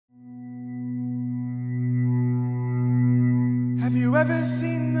Have you ever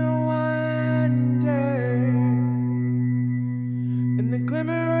seen the wonder in the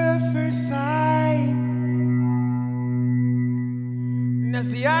glimmer of first sight? And as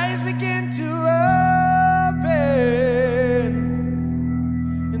the eyes begin to open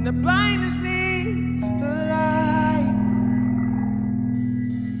and the blindness meets the light,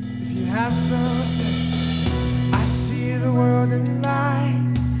 if you have so said, I see the world in light.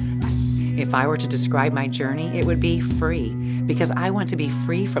 If I were to describe my journey, it would be free, because I want to be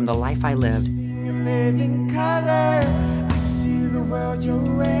free from the life I lived. Living color, I see the world your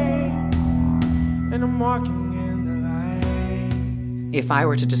way, and I'm walking in the light. If I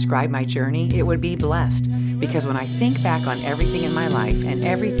were to describe my journey, it would be blessed, because when I think back on everything in my life and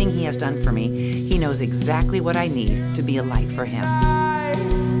everything He has done for me, He knows exactly what I need to be a light for Him.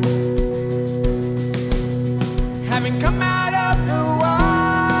 Having come out of the water,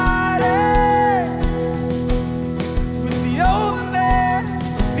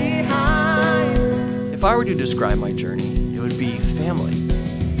 if I were to describe my journey, it would be family.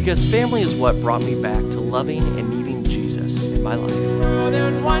 Because family is what brought me back to loving and needing Jesus in my life. World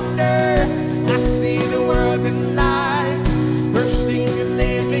and wonder, I see the world in life, bursting in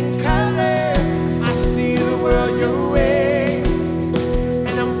living color. I see the world your way,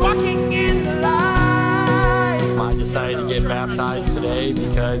 and I'm walking in the light. I decided to get baptized today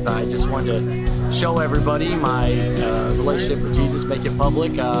because I just wanted to show everybody my relationship with Jesus, make it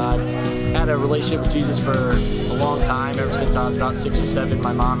public. I had a relationship with Jesus for a long time, ever since I was about 6 or 7.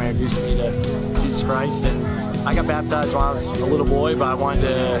 My mom introduced me to Jesus Christ, and I got baptized when I was a little boy, but I wanted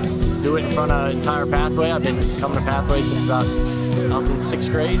to do it in front of entire Pathway. I've been coming to Pathway since about I was in 6th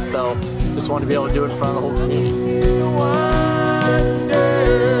grade, so just wanted to be able to do it in front of the whole community.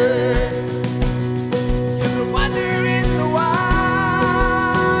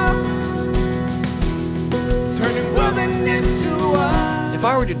 If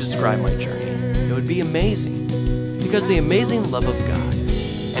I were to describe my journey, it would be amazing, because the amazing love of God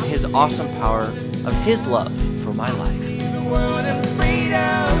and His awesome power of His love for my life.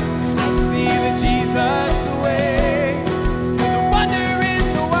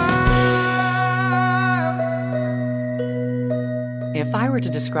 If I were to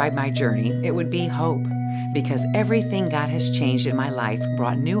describe my journey, it would be hope, because everything God has changed in my life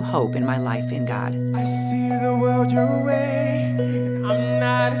brought new hope in my life in God. I see the world your way, and I'm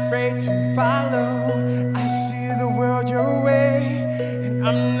not afraid to follow. I see the world your way, and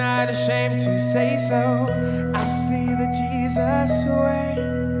I'm not ashamed to say so. I see the Jesus way,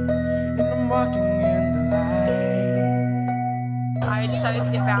 and I'm walking in the light. I decided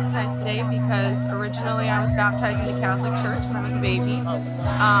to get baptized today because originally I was baptized in the Catholic Church when I was a baby.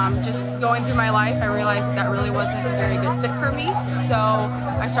 Just going through my life, I realized that really wasn't a very good fit for me. So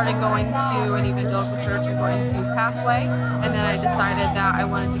I started going to an evangelical church and going to Pathway, and then I decided that I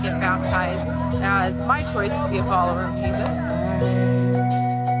wanted to get baptized as my choice to be a follower of Jesus.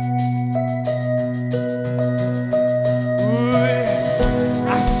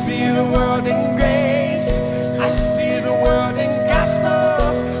 I see the world in grace. I see the world in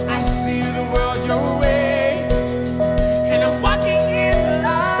gospel. I see the world your way, and I'm walking in the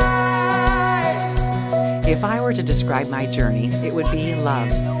light. If I were to describe my journey, it would be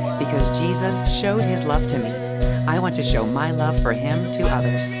loved, because Jesus showed His love to me. I want to show my love for Him to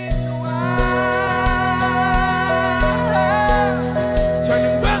others.